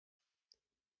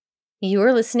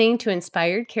You're listening to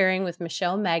Inspired Caring with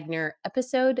Michelle Magner,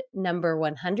 episode number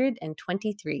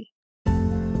 123.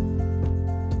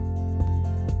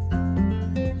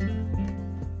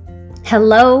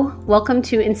 Hello, welcome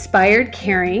to Inspired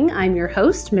Caring. I'm your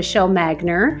host, Michelle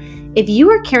Magner. If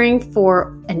you are caring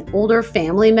for an older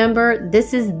family member,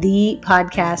 this is the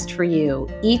podcast for you.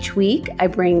 Each week, I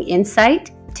bring insight,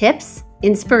 tips,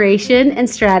 inspiration, and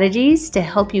strategies to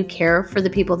help you care for the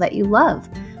people that you love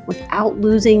without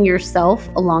losing yourself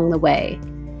along the way.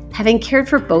 Having cared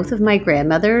for both of my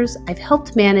grandmothers, I've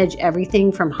helped manage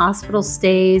everything from hospital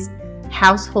stays,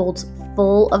 households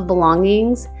full of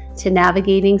belongings, to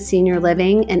navigating senior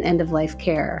living and end-of-life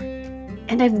care.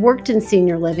 And I've worked in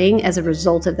senior living as a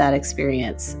result of that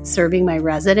experience, serving my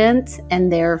residents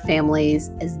and their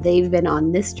families as they've been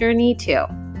on this journey too.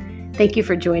 Thank you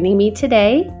for joining me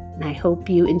today, and I hope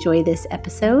you enjoy this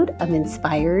episode of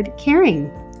Inspired Caring.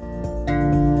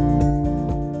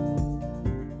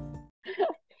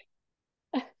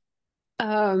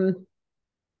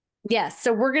 Yes,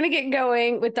 so we're going to get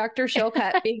going with Dr.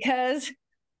 Shillcutt because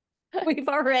we've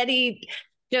already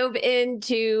dove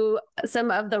into some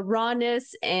of the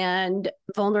rawness and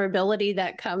vulnerability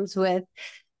that comes with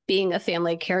being a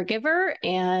family caregiver.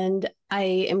 And I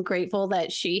am grateful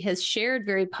that she has shared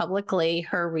very publicly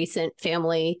her recent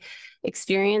family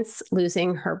experience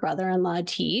losing her brother-in-law,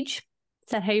 Tej. Is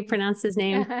that how you pronounce his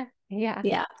name? Yeah.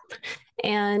 Yeah.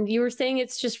 And you were saying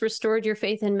it's just restored your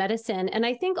faith in medicine. And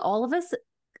I think all of us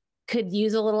could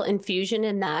use a little infusion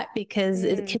in that because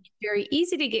it can be very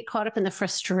easy to get caught up in the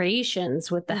frustrations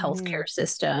with the healthcare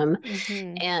system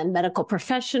and medical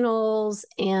professionals.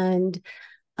 And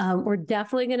we're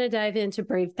definitely going to dive into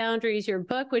Brave Boundaries, your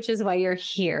book, which is why you're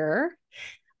here.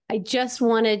 I just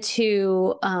wanted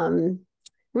to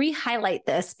re-highlight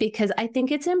this because I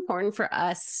think it's important for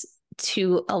us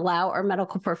to allow our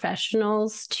medical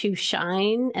professionals to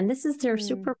shine. And this is their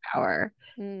superpower.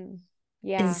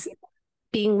 Yeah. Is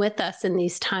being with us in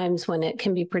these times when it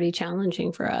can be pretty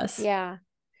challenging for us. Yeah.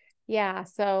 Yeah.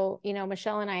 So,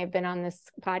 Michelle and I have been on this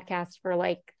podcast for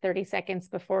like 30 seconds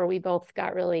before we both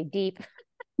got really deep.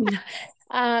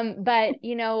 But,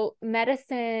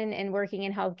 medicine and working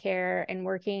in healthcare and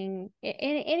working in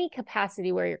any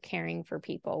capacity where you're caring for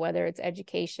people, whether it's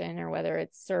education or whether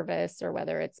it's service or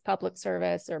whether it's public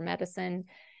service or medicine,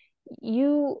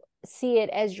 you see it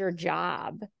as your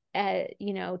job.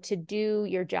 To do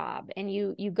your job, and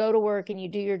you go to work and you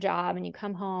do your job and you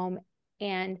come home,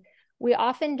 and we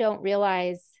often don't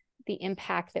realize the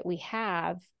impact that we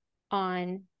have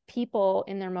on people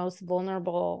in their most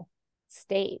vulnerable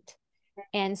state.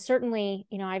 And certainly,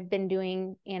 I've been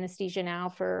doing anesthesia now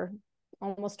for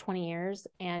almost 20 years,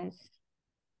 and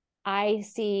I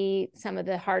see some of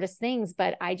the hardest things,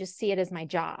 but I just see it as my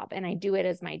job and I do it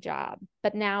as my job.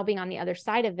 But now being on the other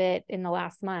side of it in the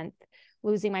last month,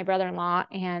 losing my brother-in-law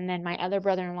and then my other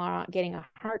brother-in-law getting a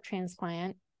heart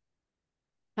transplant,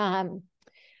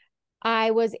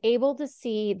 I was able to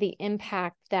see the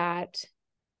impact that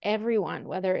everyone,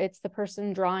 whether it's the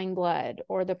person drawing blood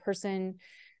or the person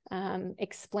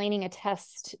explaining a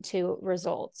test to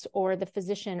results or the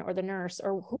physician or the nurse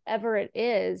or whoever it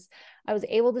is, I was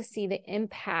able to see the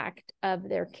impact of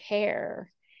their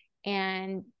care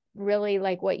and really,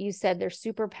 like what you said, their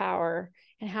superpower,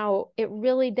 and how it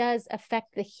really does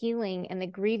affect the healing and the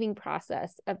grieving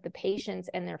process of the patients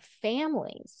and their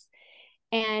families.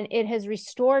 And it has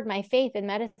restored my faith in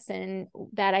medicine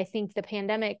that I think the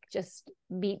pandemic just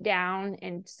beat down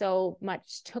and so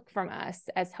much took from us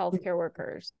as healthcare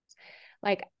workers.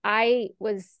 Like I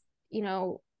was,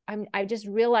 I just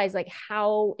realized like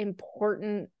how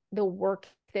important the work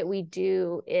that we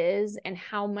do is, and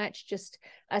how much just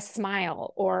a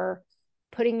smile or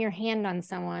putting your hand on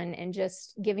someone and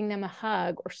just giving them a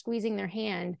hug or squeezing their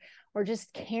hand or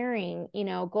just caring,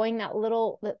 going that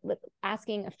little,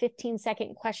 asking a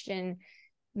 15-second question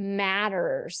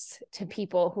matters to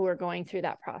people who are going through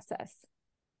that process.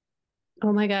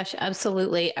 Oh my gosh,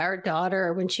 absolutely. Our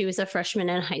daughter, when she was a freshman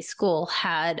in high school,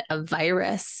 had a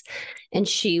virus and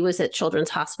she was at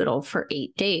Children's Hospital for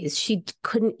 8 days. She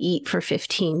couldn't eat for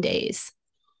 15 days.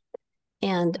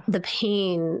 And the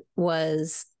pain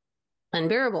was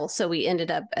unbearable. So we ended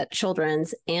up at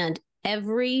Children's, and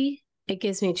it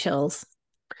gives me chills.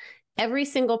 Every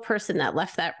single person that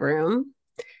left that room,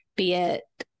 be it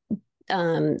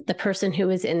the person who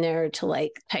was in there to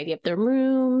like tidy up their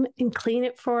room and clean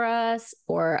it for us,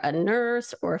 or a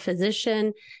nurse or a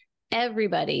physician,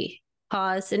 everybody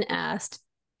paused and asked,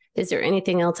 is there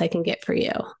anything else I can get for you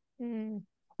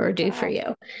or do for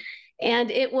you?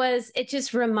 And it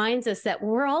just reminds us that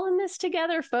we're all in this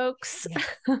together, folks.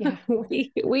 Yeah.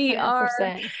 we are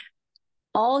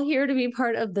all here to be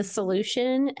part of the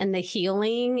solution and the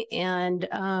healing and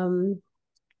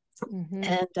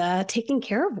taking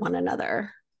care of one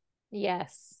another.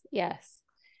 Yes, yes,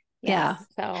 Yeah. yes.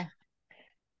 So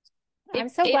I'm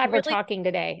It so it glad we're really talking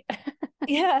today.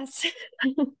 yes.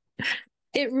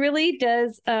 It really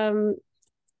does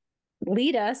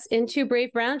lead us into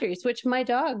brave boundaries, which my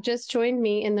dog just joined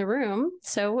me in the room.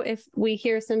 So if we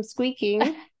hear some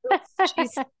squeaking,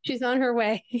 she's on her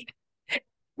way.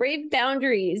 Brave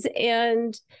boundaries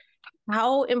and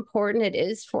how important it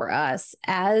is for us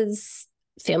as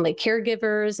family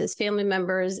caregivers, as family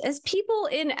members, as people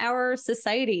in our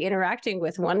society interacting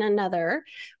with one another,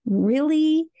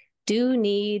 really do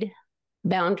need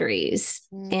boundaries.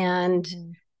 Mm-hmm.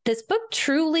 And this book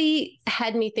truly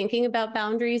had me thinking about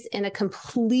boundaries in a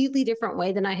completely different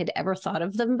way than I had ever thought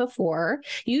of them before.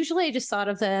 Usually I just thought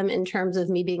of them in terms of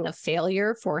me being a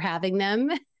failure for having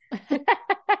them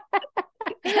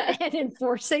and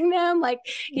enforcing them. Like,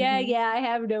 yeah, I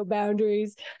have no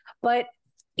boundaries. But,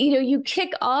 you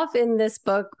kick off in this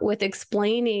book with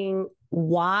explaining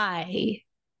why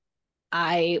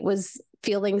I was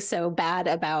feeling so bad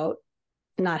about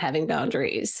not having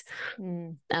boundaries,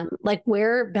 like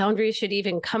where boundaries should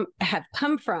even have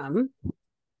come from,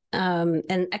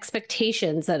 and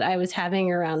expectations that I was having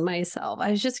around myself.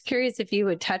 I was just curious if you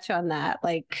would touch on that.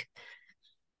 Like,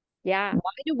 yeah,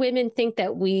 why do women think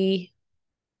that we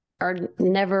are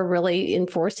never really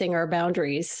enforcing our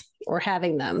boundaries or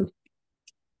having them?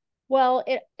 well,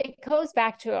 it goes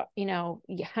back to,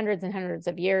 hundreds and hundreds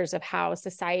of years of how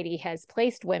society has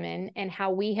placed women and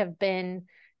how we have been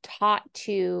taught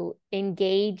to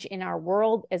engage in our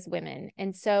world as women.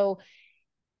 And so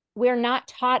we're not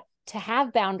taught to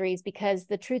have boundaries because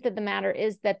the truth of the matter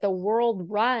is that the world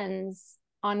runs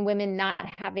on women not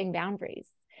having boundaries,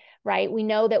 right? We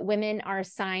know that women are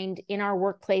assigned in our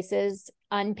workplaces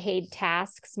unpaid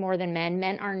tasks more than men.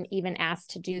 Men aren't even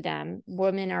asked to do them.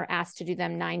 Women are asked to do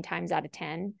them 9 times out of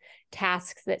 10,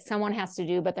 tasks that someone has to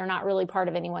do, but they're not really part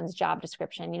of anyone's job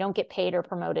description. You don't get paid or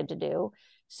promoted to do.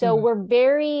 So we're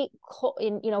very,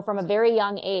 from a very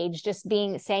young age, just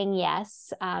saying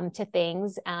yes to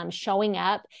things, showing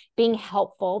up, being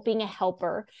helpful, being a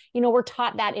helper. We're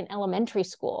taught that in elementary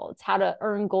school. It's how to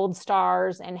earn gold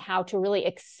stars and how to really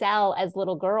excel as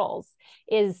little girls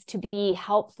is to be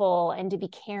helpful and to be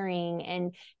caring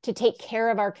and to take care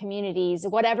of our communities,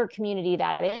 whatever community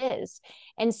that is.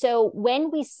 And so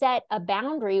when we set a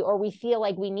boundary or we feel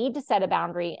like we need to set a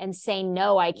boundary and say,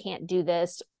 no, I can't do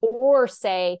this, or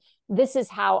say, this is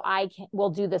how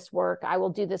will do this work. I will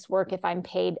do this work if I'm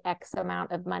paid X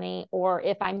amount of money, or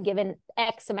if I'm given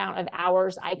X amount of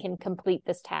hours, I can complete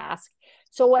this task.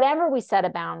 So whatever we set a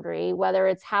boundary, whether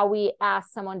it's how we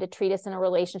ask someone to treat us in a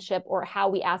relationship or how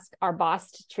we ask our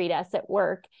boss to treat us at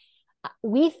work,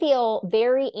 we feel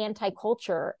very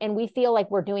anti-culture and we feel like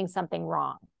we're doing something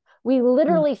wrong. We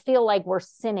literally feel like we're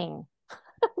sinning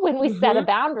when we set a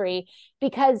boundary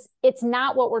because it's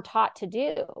not what we're taught to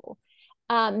do.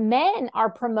 Men are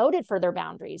promoted for their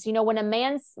boundaries. When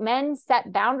men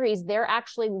set boundaries, they're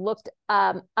actually looked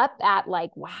up at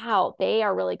like, wow, they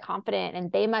are really confident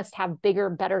and they must have bigger,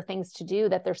 better things to do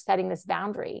that they're setting this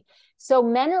boundary. So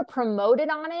men are promoted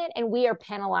on it and we are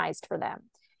penalized for them.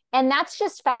 And that's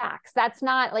just facts. That's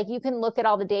not like, you can look at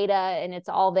all the data and it's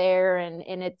all there, and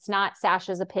it's not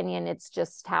Sasha's opinion. It's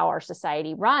just how our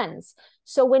society runs.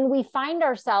 So when we find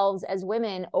ourselves as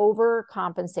women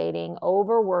overcompensating,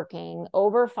 overworking,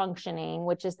 overfunctioning,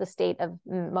 which is the state of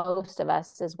most of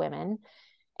us as women,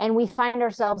 and we find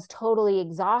ourselves totally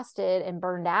exhausted and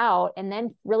burned out, and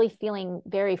then really feeling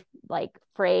very like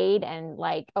afraid and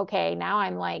like, okay, now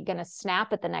I'm like going to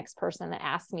snap at the next person that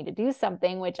asks me to do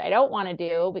something, which I don't want to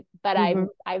do, but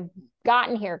I've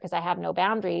gotten here because I have no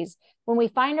boundaries. When we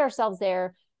find ourselves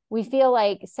there, we feel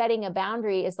like setting a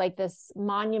boundary is like this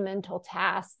monumental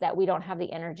task that we don't have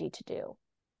the energy to do.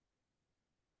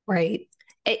 Right.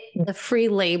 The free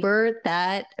labor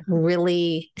that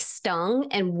really stung,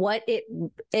 and what it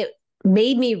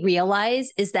made me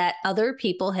realize is that other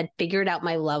people had figured out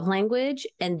my love language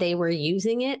and they were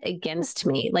using it against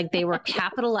me. Like they were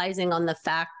capitalizing on the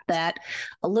fact that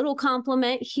a little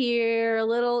compliment here, a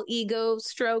little ego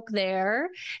stroke there,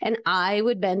 and I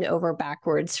would bend over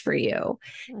backwards for you.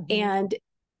 And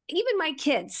even my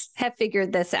kids have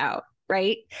figured this out,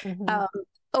 right?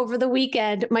 Over the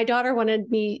weekend, my daughter wanted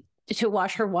me to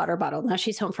wash her water bottle. Now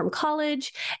she's home from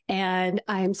college and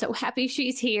I'm so happy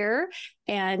she's here.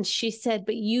 And she said,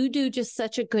 but you do just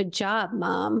such a good job,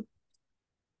 Mom.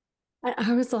 And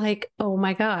I was like, oh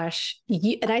my gosh.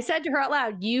 And I said to her out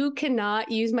loud, you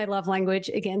cannot use my love language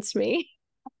against me.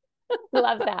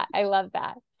 Love that. I love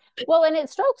that. Well, and it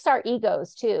strokes our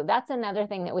egos too. That's another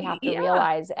thing that we have to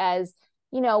realize as,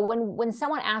 when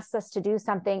someone asks us to do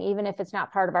something, even if it's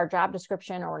not part of our job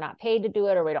description or we're not paid to do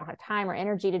it or we don't have time or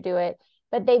energy to do it,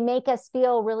 but they make us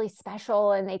feel really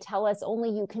special and they tell us only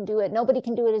you can do it. Nobody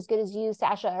can do it as good as you,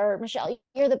 Sasha or Michelle.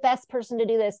 You're the best person to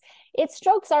do this. It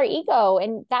strokes our ego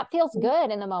and that feels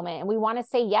good in the moment. And we want to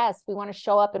say yes. We want to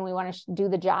show up and we want to do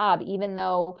the job, even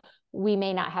though we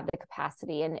may not have the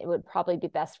capacity. And it would probably be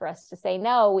best for us to say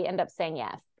no. We end up saying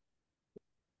yes.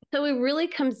 So it really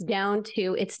comes down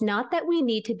to, it's not that we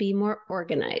need to be more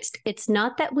organized. It's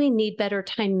not that we need better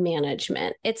time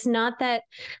management. It's not that,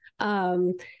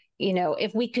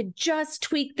 if we could just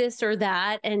tweak this or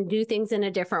that and do things in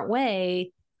a different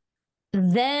way,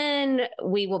 then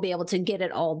we will be able to get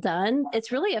it all done.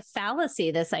 It's really a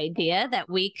fallacy, this idea that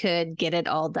we could get it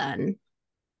all done.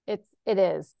 It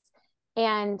is.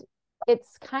 And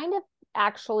it's kind of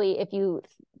actually, if you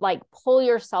like pull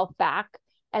yourself back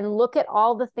and look at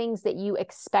all the things that you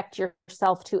expect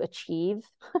yourself to achieve,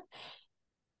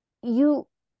 you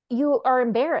are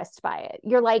embarrassed by it.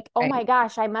 You're like, oh my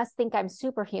gosh, I must think I'm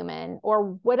superhuman.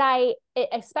 Or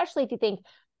especially if you think,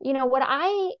 would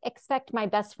I expect my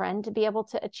best friend to be able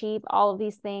to achieve all of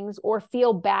these things or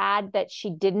feel bad that she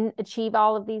didn't achieve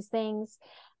all of these things?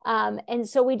 And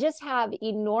so we just have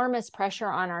enormous pressure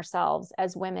on ourselves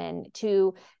as women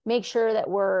to make sure that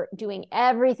we're doing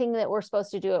everything that we're supposed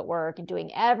to do at work and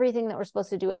doing everything that we're supposed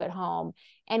to do at home.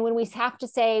 And when we have to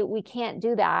say we can't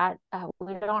do that,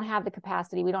 we don't have the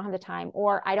capacity, we don't have the time,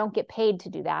 or I don't get paid to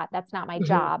do that, that's not my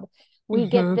job. We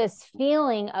get this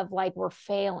feeling of like we're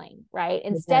failing, right?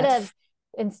 Instead of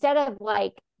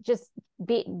like just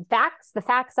the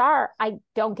facts are I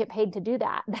don't get paid to do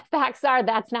that. The facts are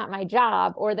that's not my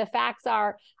job, or the facts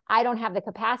are I don't have the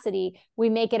capacity. We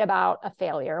make it about a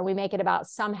failure. We make it about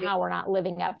somehow we're not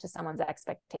living up to someone's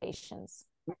expectations.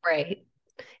 Right.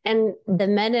 And the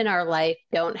men in our life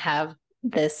don't have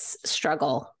this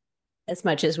struggle as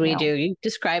much as we do. You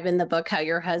describe in the book how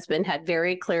your husband had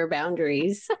very clear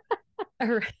boundaries.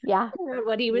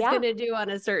 What he was going to do on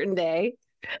a certain day.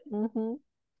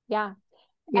 Yeah.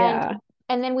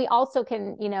 And then we also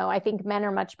can, I think men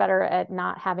are much better at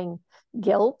not having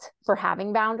guilt for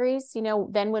having boundaries.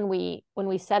 Then when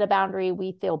we set a boundary,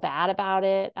 we feel bad about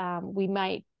it. We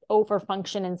might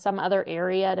overfunction in some other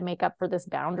area to make up for this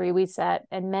boundary we set,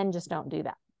 and men just don't do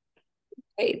that.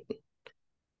 Right.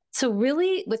 So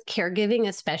really with caregiving,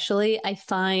 especially, I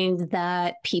find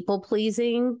that people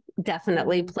pleasing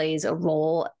definitely plays a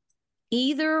role,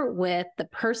 either with the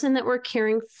person that we're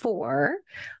caring for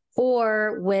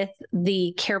or with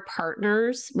the care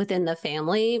partners within the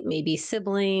family, maybe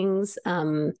siblings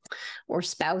or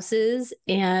spouses.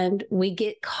 And we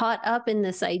get caught up in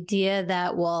this idea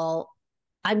that, well,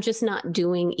 I'm just not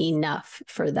doing enough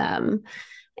for them.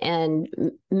 And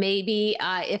maybe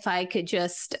if I could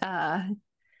just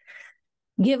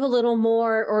give a little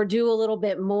more or do a little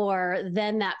bit more,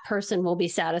 then that person will be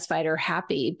satisfied or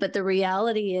happy. But the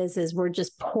reality is we're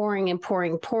just pouring and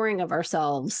pouring, pouring of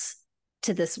ourselves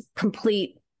to this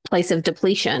complete place of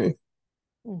depletion.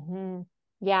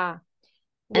 Yeah.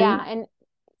 And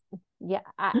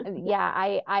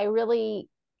I really,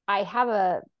 I have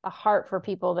a heart for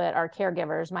people that are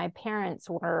caregivers. My parents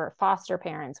were foster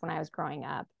parents when I was growing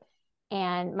up.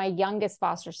 And my youngest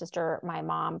foster sister, my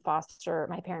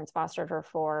parents fostered her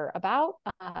for about,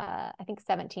 I think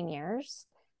 17 years,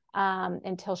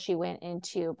 until she went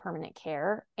into permanent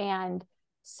care. And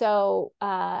so,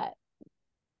 I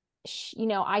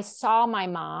saw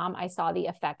I saw the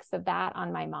effects of that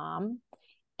on my mom.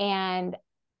 And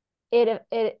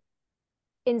it,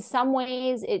 in some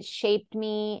ways, it shaped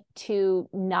me to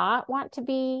not want to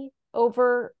be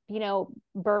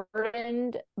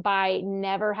burdened by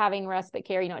never having respite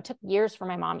care. It took years for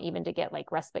my mom even to get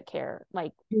like respite care,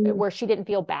 like where she didn't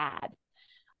feel bad.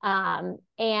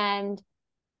 And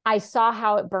I saw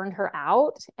how it burned her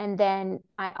out. And then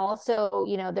I also,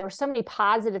 there were so many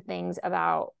positive things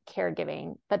about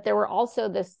caregiving, but there were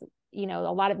also a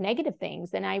lot of negative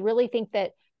things. And I really think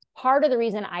that part of the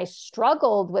reason I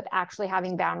struggled with actually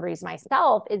having boundaries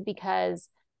myself is because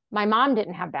my mom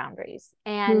didn't have boundaries.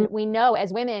 And we know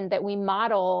as women that we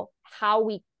model how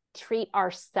we treat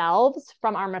ourselves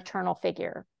from our maternal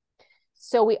figure.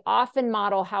 So we often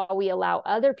model how we allow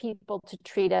other people to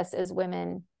treat us as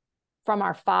women from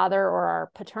our father or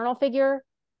our paternal figure.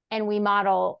 And we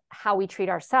model how we treat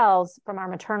ourselves from our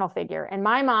maternal figure. And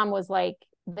my mom was like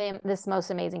this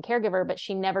most amazing caregiver, but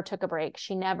she never took a break.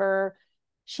 She never,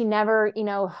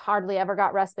 hardly ever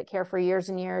got respite care for years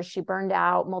and years. She burned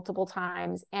out multiple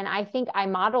times. And I think I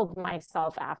modeled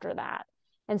myself after that.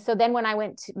 And so then when I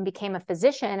became a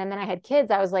physician and then I had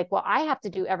kids, I was like, well, I have to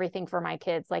do everything for my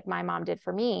kids like my mom did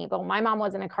for me. But my mom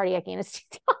wasn't a cardiac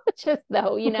anesthesiologist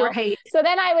though, Right. So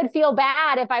then I would feel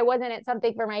bad if I wasn't at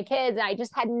something for my kids. I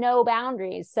just had no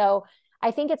boundaries. So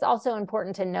I think it's also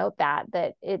important to note that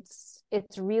it's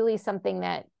really something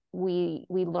that we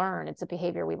learn. It's a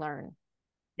behavior we learn.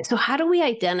 So how do we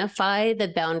identify the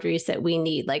boundaries that we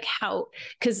need? Like how,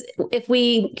 because if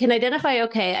we can identify,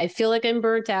 okay, I feel like I'm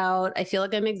burnt out, I feel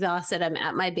like I'm exhausted, I'm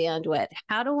at my bandwidth.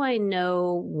 How do I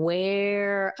know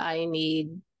where I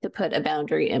need to put a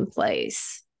boundary in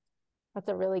place? That's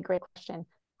a really great question.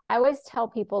 I always tell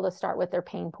people to start with their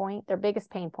pain point, their biggest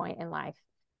pain point in life.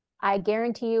 I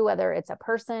guarantee you, whether it's a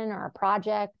person or a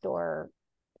project or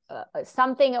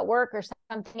something at work or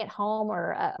something at home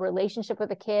or a relationship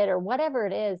with a kid or whatever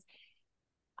it is,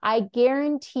 I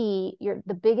guarantee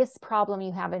the biggest problem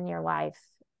you have in your life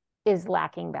is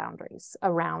lacking boundaries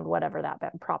around whatever that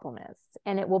problem is.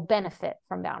 And it will benefit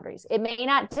from boundaries. It may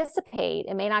not dissipate,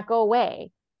 it may not go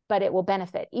away, but it will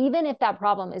benefit. Even if that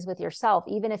problem is with yourself,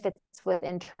 even if it's with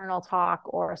internal talk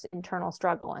or internal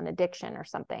struggle and addiction or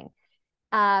something.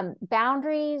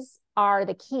 Boundaries are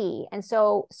the key. And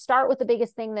so start with the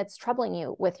biggest thing that's troubling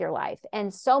you with your life.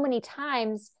 And so many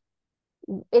times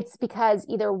it's because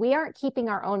either we aren't keeping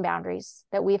our own boundaries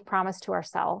that we've promised to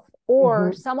ourselves,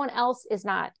 or someone else is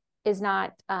not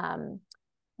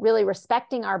really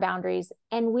respecting our boundaries.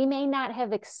 And we may not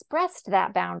have expressed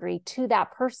that boundary to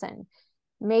that person.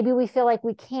 Maybe we feel like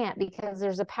we can't because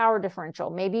there's a power differential.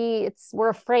 Maybe we're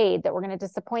afraid that we're going to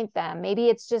disappoint them. Maybe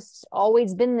it's just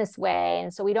always been this way.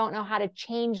 And so we don't know how to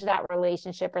change that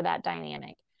relationship or that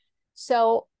dynamic.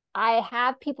 So I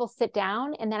have people sit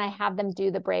down and then I have them do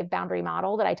the brave boundary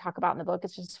model that I talk about in the book.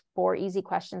 It's just 4 easy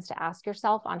questions to ask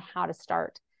yourself on how to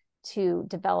start to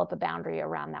develop a boundary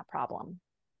around that problem.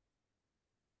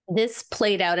 This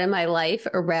played out in my life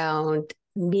around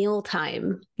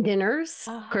mealtime dinners,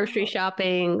 grocery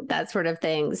shopping, that sort of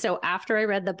thing. So after I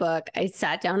read the book, I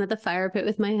sat down at the fire pit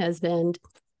with my husband.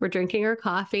 We're drinking our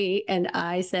coffee. And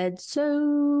I said,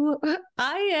 so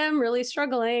I am really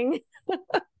struggling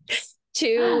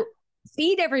to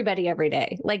feed everybody every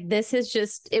day. Like this is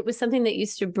it was something that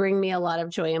used to bring me a lot of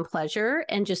joy and pleasure.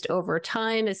 And just over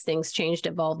time, as things changed,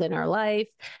 evolved in our life,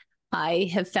 I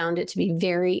have found it to be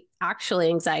very actually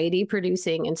anxiety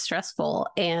producing and stressful.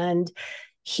 And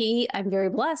I'm very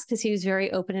blessed because he was very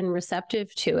open and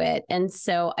receptive to it. And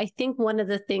so I think one of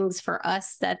the things for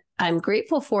us that I'm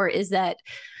grateful for is that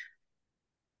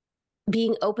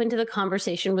being open to the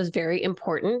conversation was very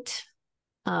important.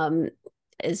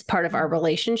 As part of our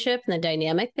relationship and the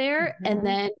dynamic there, and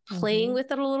then playing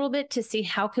with it a little bit to see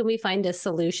how can we find a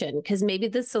solution, because maybe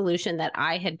the solution that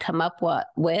I had come up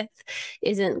with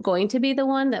isn't going to be the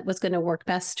one that was going to work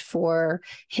best for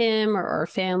him or our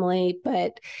family.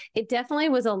 But it definitely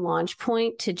was a launch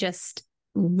point to just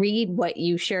read what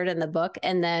you shared in the book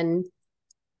and then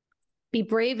be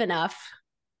brave enough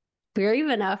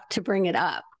to bring it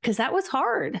up, because that was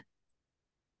hard.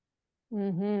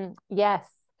 Yes.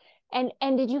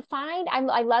 And did you find,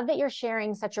 I love that you're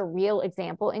sharing such a real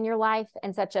example in your life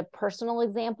and such a personal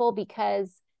example,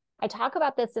 because I talk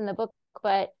about this in the book,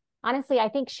 but honestly, I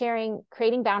think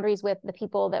creating boundaries with the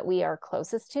people that we are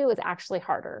closest to is actually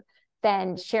harder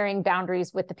than sharing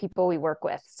boundaries with the people we work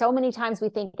with. So many times we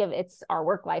think of it's our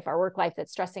work life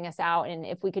that's stressing us out. And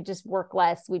if we could just work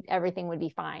less, everything would be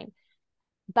fine.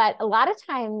 But a lot of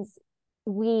times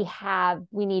we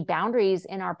need boundaries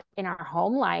in our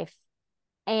home life.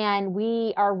 And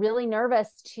we are really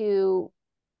nervous to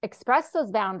express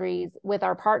those boundaries with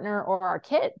our partner or our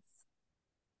kids.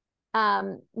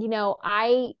 I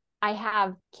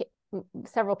have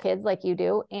several kids like you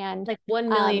do, and like 1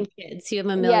 million kids. You have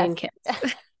a million kids.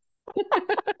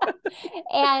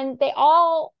 And they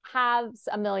all have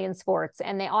a million sports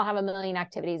and they all have a million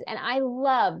activities. And I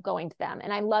love going to them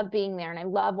and I love being there and I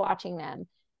love watching them.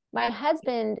 My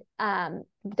husband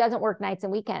doesn't work nights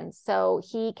and weekends, so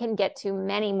he can get to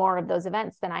many more of those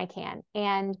events than I can.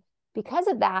 And because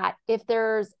of that, if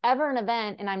there's ever an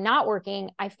event and I'm not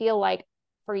working, I feel like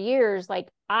for years, like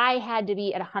I had to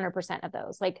be at 100% of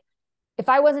those. Like if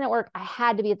I wasn't at work, I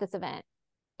had to be at this event.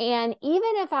 And even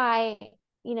if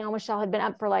Michelle had been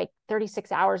up for like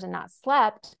 36 hours and not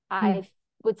slept, I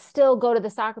would still go to the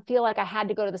soccer, feel like I had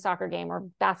to go to the soccer game or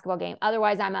basketball game.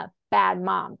 Otherwise, I'm a bad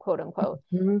mom, quote unquote.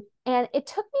 And it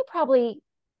took me probably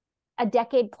a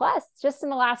decade plus, just in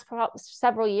the last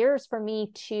several years, for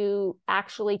me to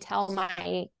actually tell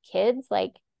my kids,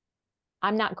 like,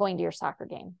 I'm not going to your soccer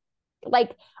game.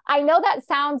 Like, I know that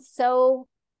sounds so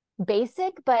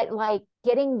basic, but like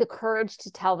getting the courage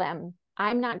to tell them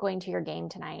I'm not going to your game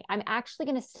tonight. I'm actually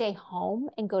going to stay home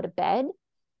and go to bed.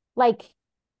 Like,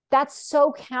 that's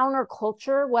so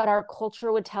counterculture, what our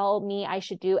culture would tell me I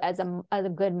should do as a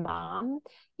good mom,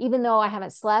 even though I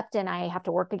haven't slept and I have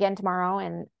to work again tomorrow.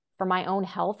 And for my own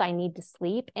health, I need to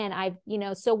sleep. And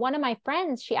so one of my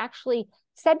friends, she actually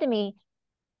said to me,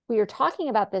 we were talking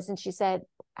about this, and she said,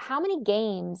 how many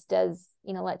games does,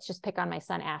 let's just pick on my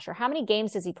son Asher, how many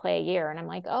games does he play a year? And I'm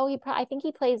like, oh, I think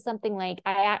he plays something like,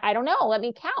 I don't know, let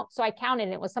me count. So I counted,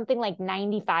 and it was something like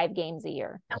 95 games a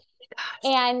year. Oh my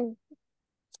gosh. And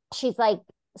she's like,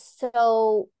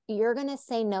 so you're gonna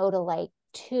say no to like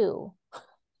 2.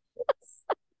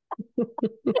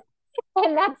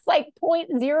 And that's like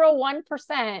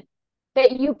 0.01%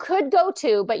 that you could go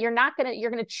to, but you're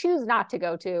gonna choose not to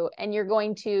go to, and you're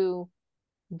going to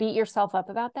beat yourself up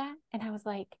about that. And I was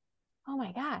like, oh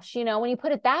my gosh, when you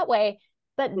put it that way.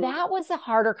 But that was a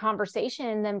harder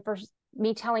conversation than for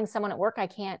me telling someone at work I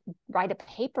can't write a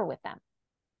paper with them,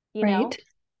 Right.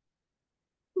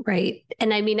 Right.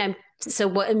 And I mean, so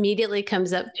what immediately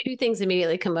comes up, two things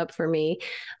immediately come up for me.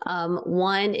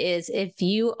 One is, if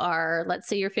you are, let's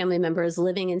say your family member is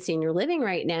living in senior living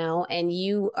right now, and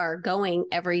you are going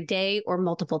every day or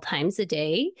multiple times a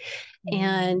day,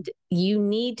 and you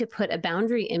need to put a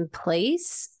boundary in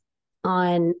place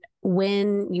on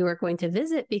when you are going to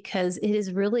visit, because it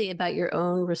is really about your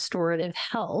own restorative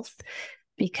health,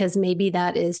 because maybe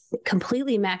that is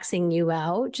completely maxing you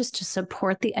out, just to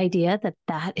support the idea that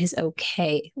that is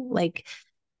okay. Like,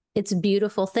 it's a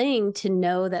beautiful thing to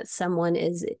know that someone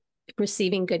is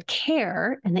receiving good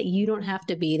care and that you don't have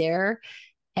to be there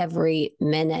every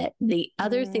minute. The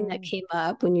other thing that came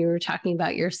up when you were talking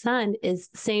about your son is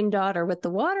same daughter with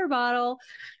the water bottle.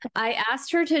 I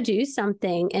asked her to do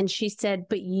something, and she said,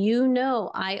 but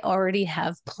I already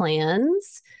have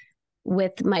plans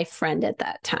with my friend at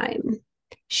that time.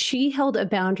 She held a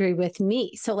boundary with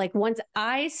me. So like, once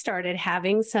I started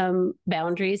having some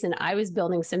boundaries and I was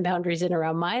building some boundaries in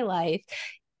around my life,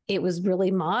 it was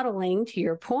really modeling, to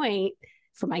your point,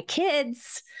 for my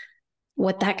kids,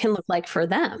 what that can look like for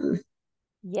them.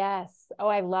 Yes. Oh,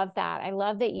 I love that. I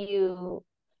love that you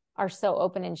are so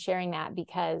open in sharing that,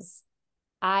 because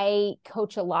I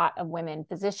coach a lot of women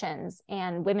physicians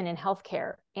and women in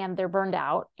healthcare, and they're burned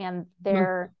out, and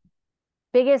their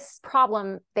biggest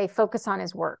problem they focus on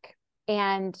is work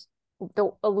and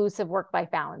the elusive work-life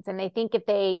balance. And they think if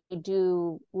they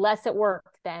do less at work,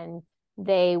 then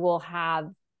they will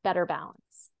have better balance.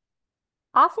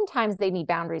 Oftentimes they need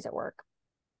boundaries at work,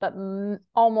 but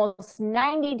almost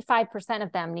 95%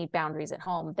 of them need boundaries at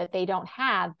home that they don't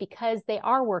have, because they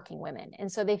are working women. And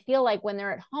so they feel like when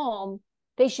they're at home,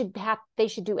 they should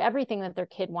do everything that their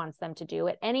kid wants them to do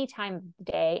at any time of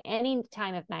day, any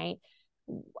time of night,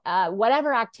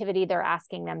 whatever activity they're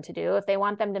asking them to do. If they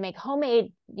want them to make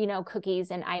homemade, cookies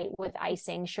and with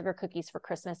icing, sugar cookies for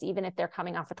Christmas, even if they're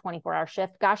coming off a 24-hour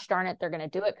shift, gosh darn it, they're going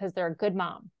to do it because they're a good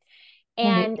mom.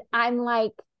 And I'm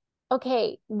like,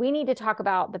 okay, we need to talk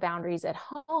about the boundaries at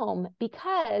home,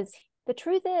 because the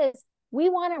truth is, we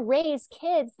want to raise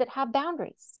kids that have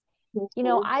boundaries.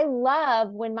 I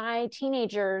love when my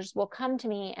teenagers will come to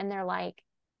me and they're like,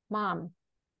 Mom,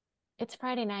 it's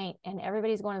Friday night and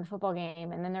everybody's going to the football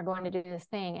game, and then they're going to do this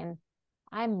thing, and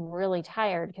I'm really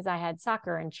tired because I had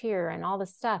soccer and cheer and all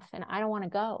this stuff, and I don't want to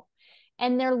go.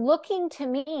 And they're looking to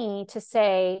me to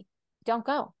say, don't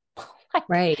go.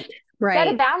 Right. Set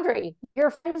a boundary. Your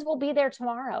friends will be there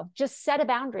tomorrow. Just set a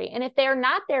boundary. And if they're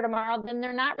not there tomorrow, then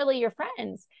they're not really your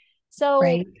friends. So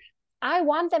I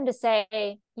want them to say,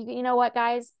 you know what,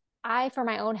 guys, for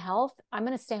my own health, I'm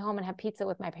going to stay home and have pizza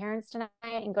with my parents tonight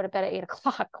and go to bed at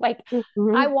 8:00. Like,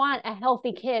 I want a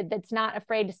healthy kid that's not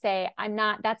afraid to say,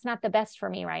 that's not the best for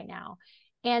me right now.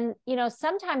 And,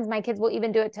 sometimes my kids will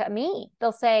even do it to me.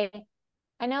 They'll say,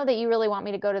 I know that you really want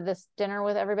me to go to this dinner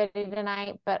with everybody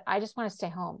tonight, but I just want to stay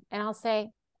home. And I'll say,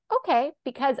 okay,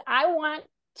 because I want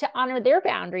to honor their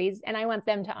boundaries and I want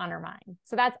them to honor mine.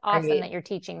 So that's awesome that you're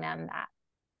teaching them that.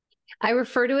 I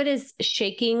refer to it as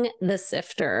shaking the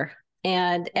sifter.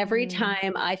 And every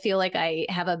time I feel like I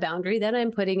have a boundary that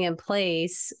I'm putting in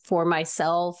place for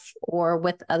myself or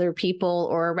with other people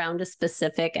or around a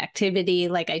specific activity,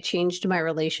 like I changed my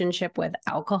relationship with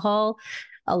alcohol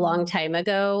a long time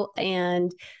ago.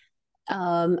 And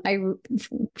I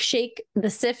shake the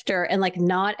sifter, and like,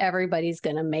 not everybody's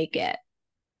going to make it.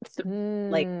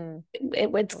 Like,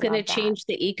 it's going to change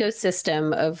the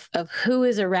ecosystem of who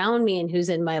is around me and who's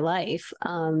in my life.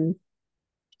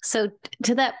 So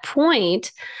to that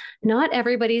point, not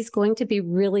everybody's going to be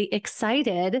really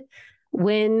excited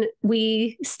when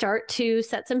we start to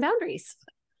set some boundaries.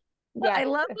 I Yes.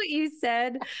 love what you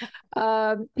said.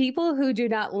 People who do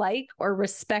not like or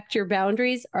respect your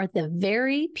boundaries are the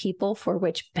very people for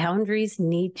which boundaries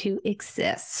need to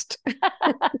exist.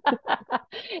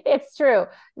 It's true.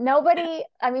 Nobody,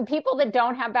 I mean, people that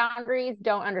don't have boundaries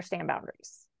don't understand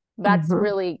boundaries.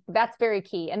 Mhm. That's very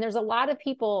key. And there's a lot of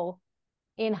people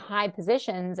in high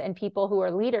positions and people who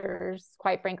are leaders,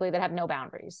 quite frankly, that have no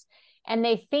boundaries. And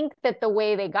they think that the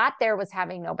way they got there was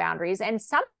having no boundaries. And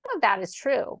some of that is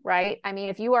true, right? I mean,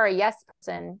 if you are a yes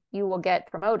person, you will get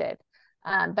promoted.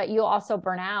 But you'll also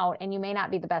burn out and you may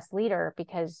not be the best leader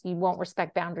because you won't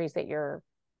respect boundaries that your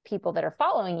people that are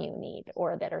following you need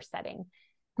or that are setting.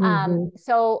 Mhm.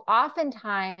 So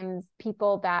oftentimes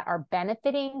people that are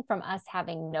benefiting from us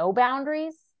having no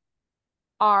boundaries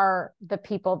are the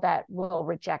people that will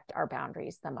reject our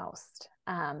boundaries the most.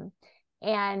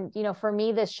 And, you know, for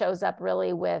me, this shows up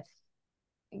really with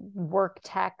work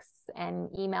texts and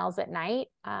emails at night.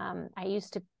 I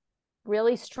used to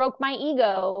really stroke my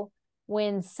ego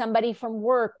when somebody from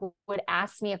work would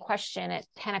ask me a question at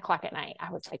 10 o'clock at night.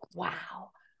 I was like,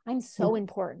 wow, I'm so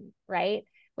important, right?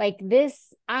 Like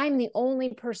this, I'm the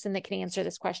only person that can answer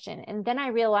this question. And then I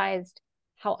realized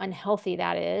how unhealthy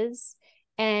that is.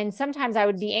 And sometimes I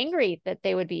would be angry that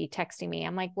they would be texting me.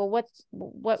 I'm like, well,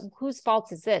 whose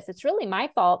fault is this? It's really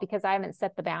my fault because I haven't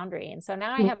set the boundary. And so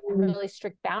now I have Mhm. really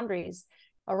strict boundaries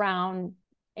around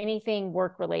anything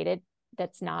work related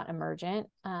that's not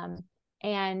emergent.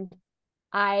 And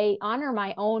I honor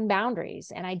my own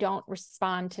boundaries and I don't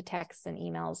respond to texts and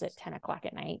emails at 10 o'clock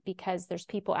at night because there's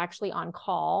people actually on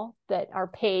call that are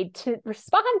paid to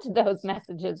respond to those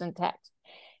messages and texts.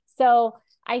 So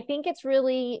I think it's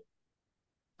really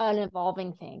an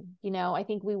evolving thing. You know, I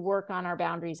think we work on our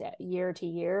boundaries year to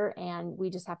year and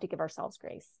we just have to give ourselves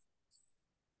grace.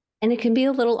 And it can be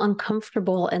a little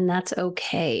uncomfortable, and that's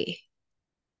okay.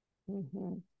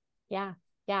 Mm-hmm. Yeah.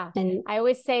 Yeah. And I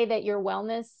always say that your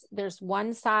wellness, there's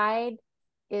one side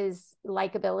is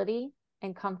likability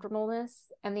and comfortableness,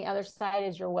 and the other side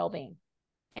is your well being.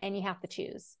 And you have to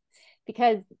choose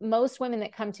because most women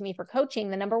that come to me for coaching,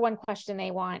 the number one question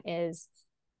they want is,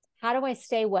 how do I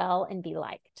stay well and be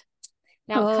liked?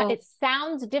 Now, oh, it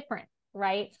sounds different,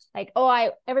 right? Like,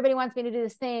 oh, everybody wants me to do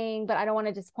this thing, but I don't want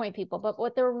to disappoint people. But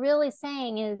what they're really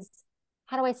saying is,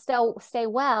 how do I stay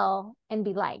well and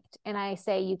be liked? And I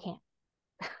say, you can't.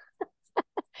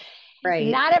 right.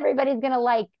 Not everybody's going to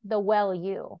like the well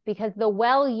you because the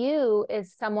well you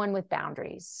is someone with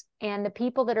boundaries. And the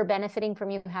people that are benefiting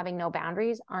from you having no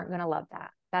boundaries aren't going to love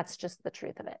that. That's just the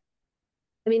truth of it.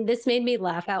 I mean, this made me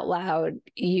laugh out loud.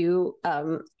 Let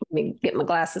me get my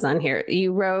glasses on here.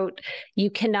 You wrote,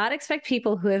 you cannot expect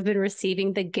people who have been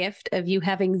receiving the gift of you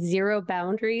having zero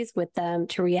boundaries with them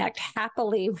to react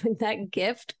happily when that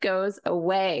gift goes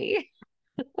away.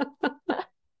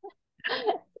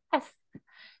 Yes,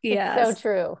 it's so Yes.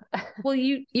 true. Well,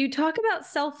 you talk about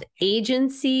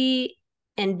self-agency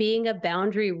and being a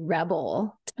boundary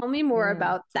rebel. Tell me more Mm.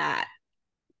 about that.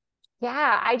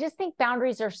 Yeah, I just think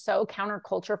boundaries are so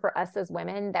counterculture for us as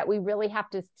women that we really have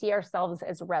to see ourselves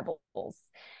as rebels.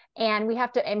 And we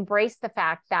have to embrace the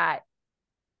fact that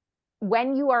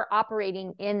when you are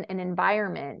operating in an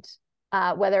environment,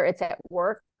 whether it's at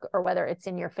work or whether it's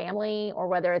in your family or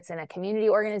whether it's in a community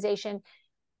organization,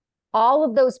 all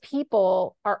of those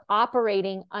people are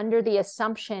operating under the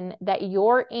assumption that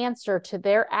your answer to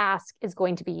their ask is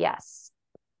going to be yes.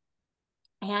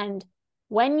 And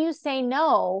when you say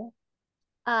no,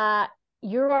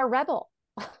 you're a rebel.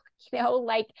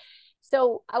 Like,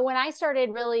 so when I started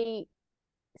really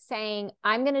saying,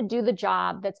 I'm going to do the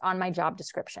job that's on my job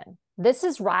description, this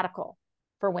is radical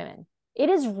for women. It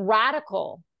is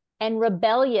radical and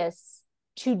rebellious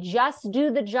to just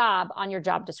do the job on your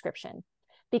job description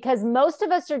because most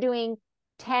of us are doing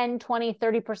 10, 20,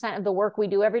 30% of the work we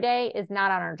do every day is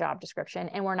not on our job description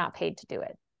and we're not paid to do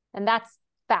it. And that's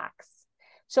facts.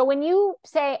 So when you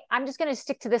say, I'm just going to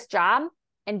stick to this job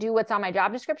and do what's on my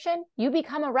job description, you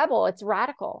become a rebel. It's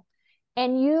radical.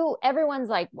 And everyone's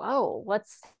like, whoa,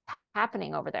 what's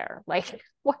happening over there? Like,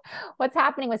 what's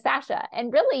happening with Sasha?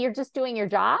 And really, you're just doing your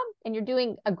job and you're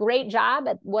doing a great job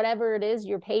at whatever it is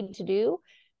you're paid to do,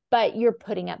 but you're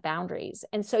putting up boundaries.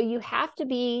 And so you have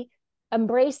to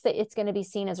embrace that it's going to be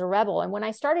seen as a rebel. And when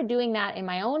I started doing that in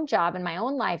my own job, in my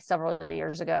own life several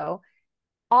years ago,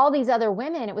 all these other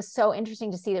women, it was so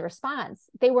interesting to see the response.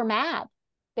 They were mad.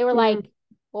 They were Mm. like,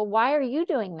 well, why are you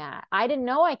doing that? I didn't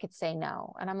know I could say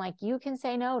no. And I'm like, you can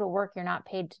say no to work you're not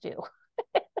paid to do.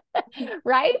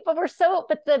 Right.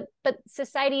 But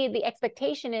society, the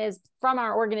expectation is from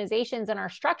our organizations and our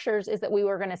structures is that we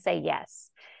were going to say yes.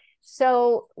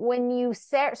 So when you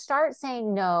start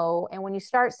saying no, and when you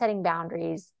start setting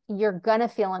boundaries, you're going to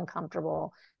feel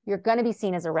uncomfortable. You're going to be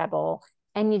seen as a rebel,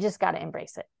 and you just got to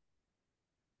embrace it.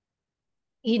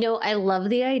 I love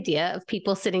the idea of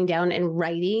people sitting down and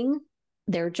writing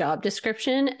their job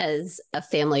description as a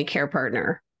family care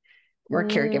partner or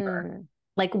caregiver.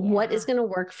 Like, what is going to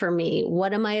work for me?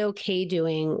 What am I okay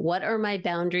doing? What are my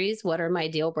boundaries? What are my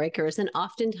deal breakers? And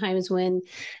oftentimes, when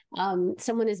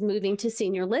someone is moving to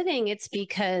senior living, it's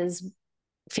because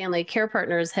family care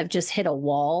partners have just hit a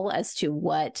wall as to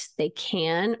what they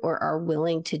can or are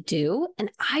willing to do. And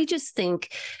I just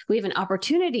think we have an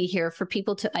opportunity here for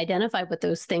people to identify what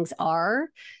those things are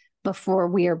before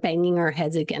we are banging our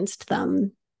heads against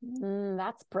them.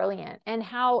 That's brilliant. And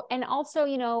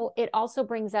also, it also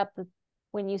brings up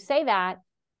when you say that,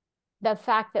 the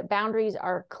fact that boundaries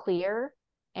are clear,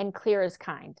 and clear is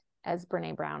kind, as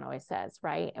Brene Brown always says,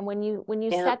 right? And when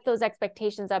you set those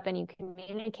expectations up and you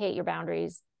communicate your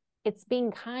boundaries, it's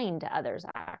being kind to others,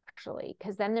 actually,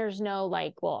 because then there's no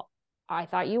like, well, I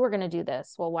thought you were going to do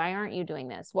this. Well, why aren't you doing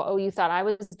this? Well, oh, you thought I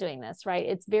was doing this, right?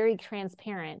 It's very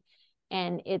transparent,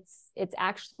 and it's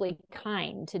actually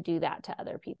kind to do that to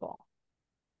other people.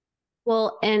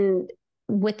 Well, and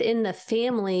within the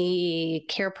family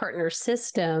care partner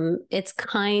system, it's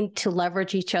kind to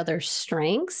leverage each other's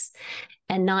strengths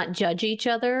and not judge each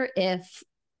other if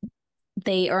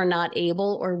they are not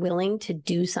able or willing to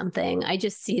do something. I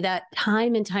just see that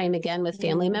time and time again with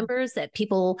family members, that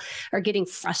people are getting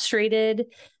frustrated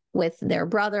with their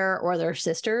brother or their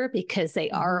sister because they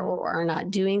are or are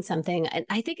not doing something. And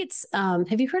I think it's,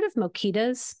 have you heard of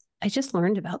mokitas? I just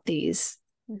learned about these.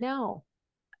 No.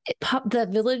 The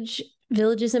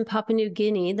villages in Papua New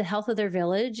Guinea, the health of their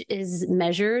village is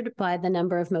measured by the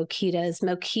number of mokitas.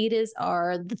 Mokitas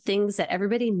are the things that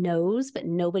everybody knows, but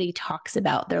nobody talks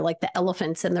about. They're like the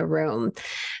elephants in the room.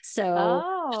 So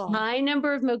high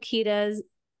number of mokitas,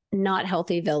 not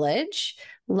healthy village.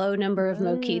 Low number of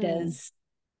mokitas,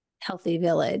 healthy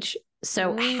village.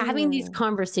 So having these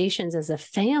conversations as a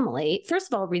family,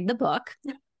 first of all, read the book.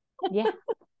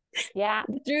 Yeah.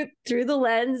 Through the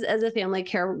lens as a family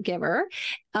caregiver,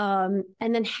 and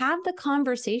then have the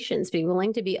conversations, be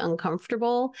willing to be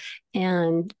uncomfortable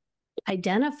and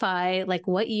identify like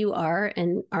what you are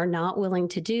and are not willing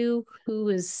to do, who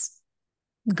is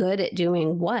good at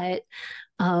doing what.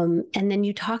 And then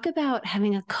you talk about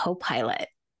having a co-pilot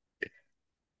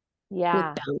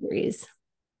with boundaries.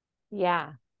 Yeah.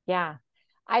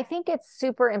 I think it's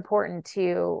super important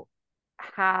to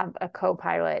have a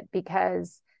co-pilot,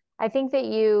 because I think that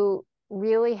you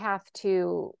really have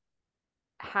to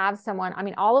have someone. I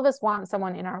mean, all of us want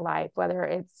someone in our life, whether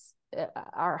it's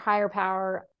our higher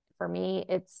power. For me,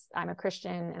 I'm a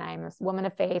Christian and I'm a woman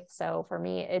of faith. So for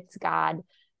me, it's God.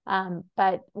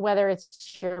 But whether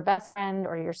it's your best friend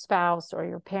or your spouse or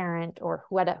your parent or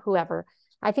whoever,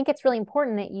 I think it's really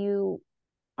important that you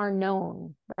are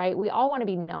known, right? We all want to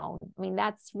be known. I mean,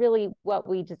 that's really what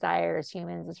we desire as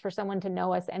humans, is for someone to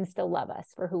know us and still love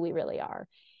us for who we really are.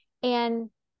 And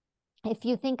if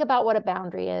you think about what a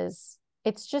boundary is,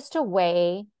 it's just a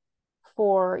way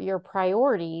for your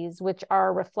priorities, which are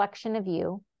a reflection of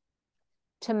you,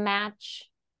 to match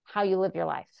how you live your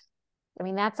life. I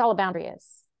mean, that's all a boundary is.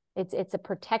 It's a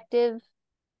protective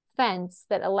fence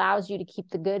that allows you to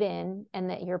keep the good in, and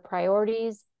that your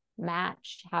priorities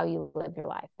match how you live your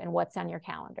life and what's on your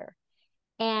calendar.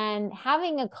 And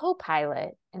having a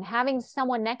co-pilot and having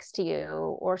someone next to you,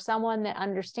 or someone that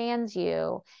understands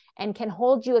you and can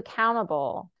hold you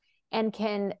accountable and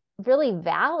can really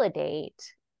validate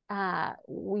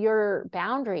your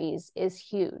boundaries, is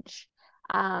huge.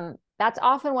 That's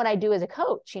often what I do as a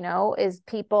coach, is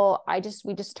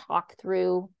we just talk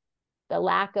through the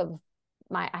lack of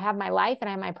I have my life and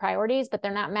I have my priorities, but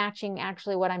they're not matching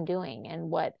actually what I'm doing and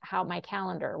what my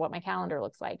calendar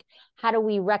looks like. How do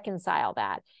we reconcile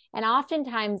that? And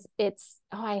oftentimes it's,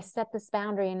 I set this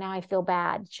boundary and now I feel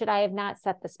bad. Should I have not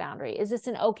set this boundary? Is this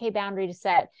an okay boundary to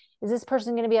set? Is this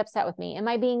person going to be upset with me? Am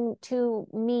I being too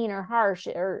mean or harsh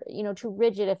or, too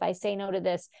rigid if I say no to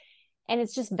this? And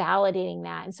it's just validating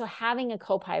that. And so having a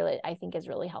co-pilot, I think, is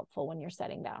really helpful when you're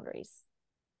setting boundaries.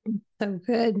 So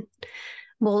good.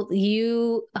 Well,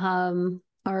 you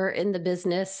are in the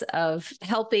business of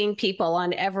helping people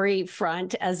on every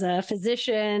front, as a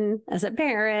physician, as a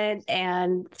parent,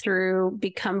 and through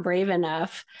Become Brave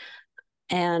Enough.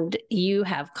 And you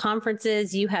have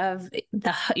conferences. You're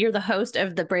the host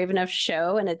of the Brave Enough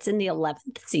show, and it's in the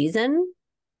 11th season.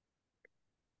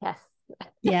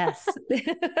 Yes.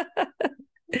 The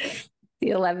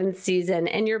 11th season.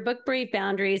 And your book, Brave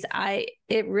Boundaries,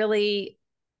 it really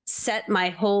set my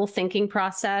whole thinking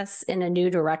process in a new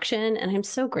direction. And I'm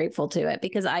so grateful to it,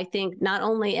 because I think not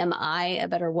only am I a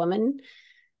better woman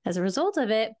as a result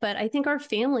of it, but I think our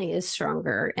family is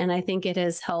stronger. And I think it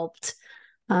has helped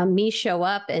me show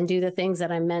up and do the things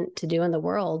that I'm meant to do in the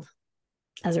world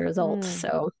as a result.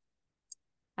 So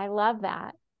I love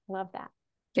that. Love that.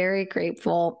 Very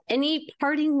grateful. Any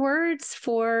parting words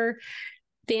for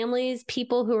families,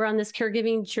 people who are on this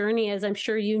caregiving journey? As I'm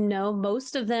sure you know,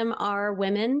 most of them are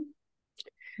women,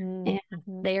 and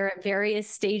they are at various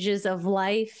stages of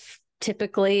life,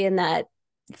 typically in that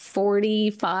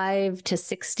 45 to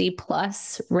 60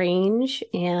 plus range.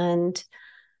 And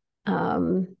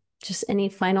just any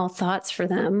final thoughts for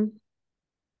them?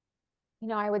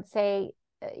 I would say,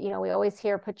 we always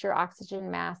hear put your oxygen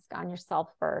mask on yourself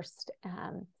first.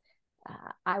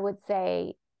 I would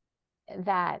say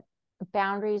that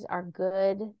boundaries are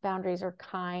good, boundaries are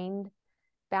kind,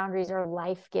 boundaries are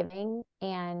life-giving.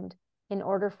 And in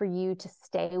order for you to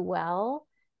stay well,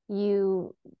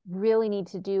 you really need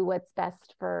to do what's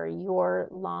best for your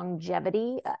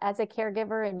longevity as a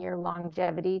caregiver and your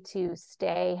longevity to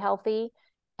stay healthy.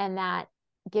 And that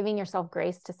giving yourself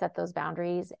grace to set those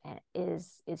boundaries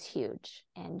is huge,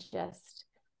 and just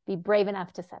be brave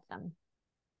enough to set them.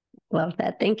 Love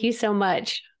that. Thank you so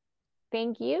much.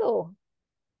 Thank you.